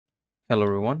Hello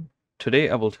everyone. Today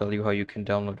I will tell you how you can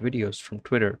download videos from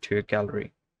Twitter to your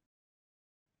gallery.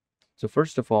 So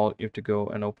first of all, you have to go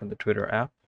and open the Twitter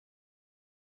app.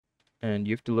 And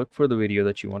you have to look for the video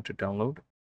that you want to download.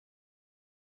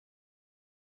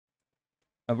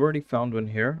 I've already found one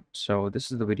here. So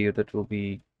this is the video that we'll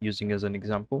be using as an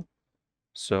example.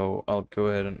 So I'll go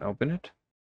ahead and open it.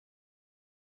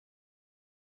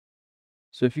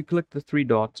 So if you click the three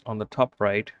dots on the top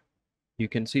right, you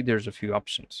can see there's a few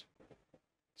options.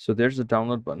 So there's a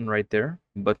download button right there,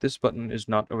 but this button is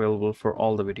not available for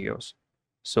all the videos.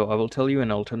 So I will tell you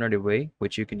an alternative way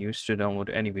which you can use to download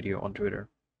any video on Twitter.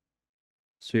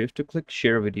 So you have to click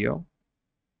share video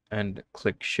and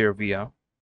click share via,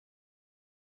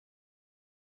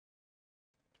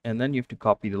 and then you have to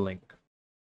copy the link.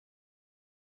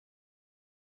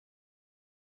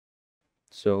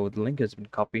 So the link has been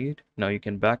copied. Now you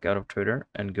can back out of Twitter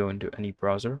and go into any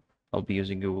browser. I'll be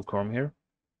using Google Chrome here.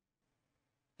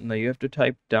 Now you have to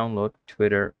type download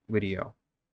Twitter video.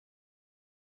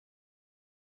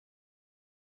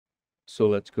 So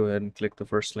let's go ahead and click the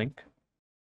first link.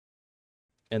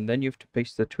 And then you have to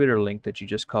paste the Twitter link that you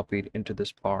just copied into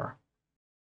this bar.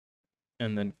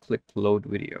 And then click load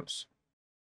videos.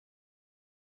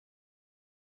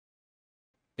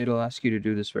 It'll ask you to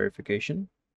do this verification.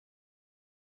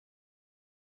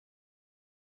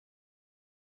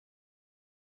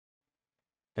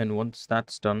 And once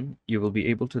that's done, you will be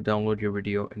able to download your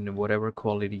video in whatever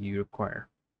quality you require.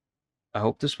 I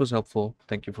hope this was helpful.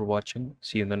 Thank you for watching.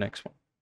 See you in the next one.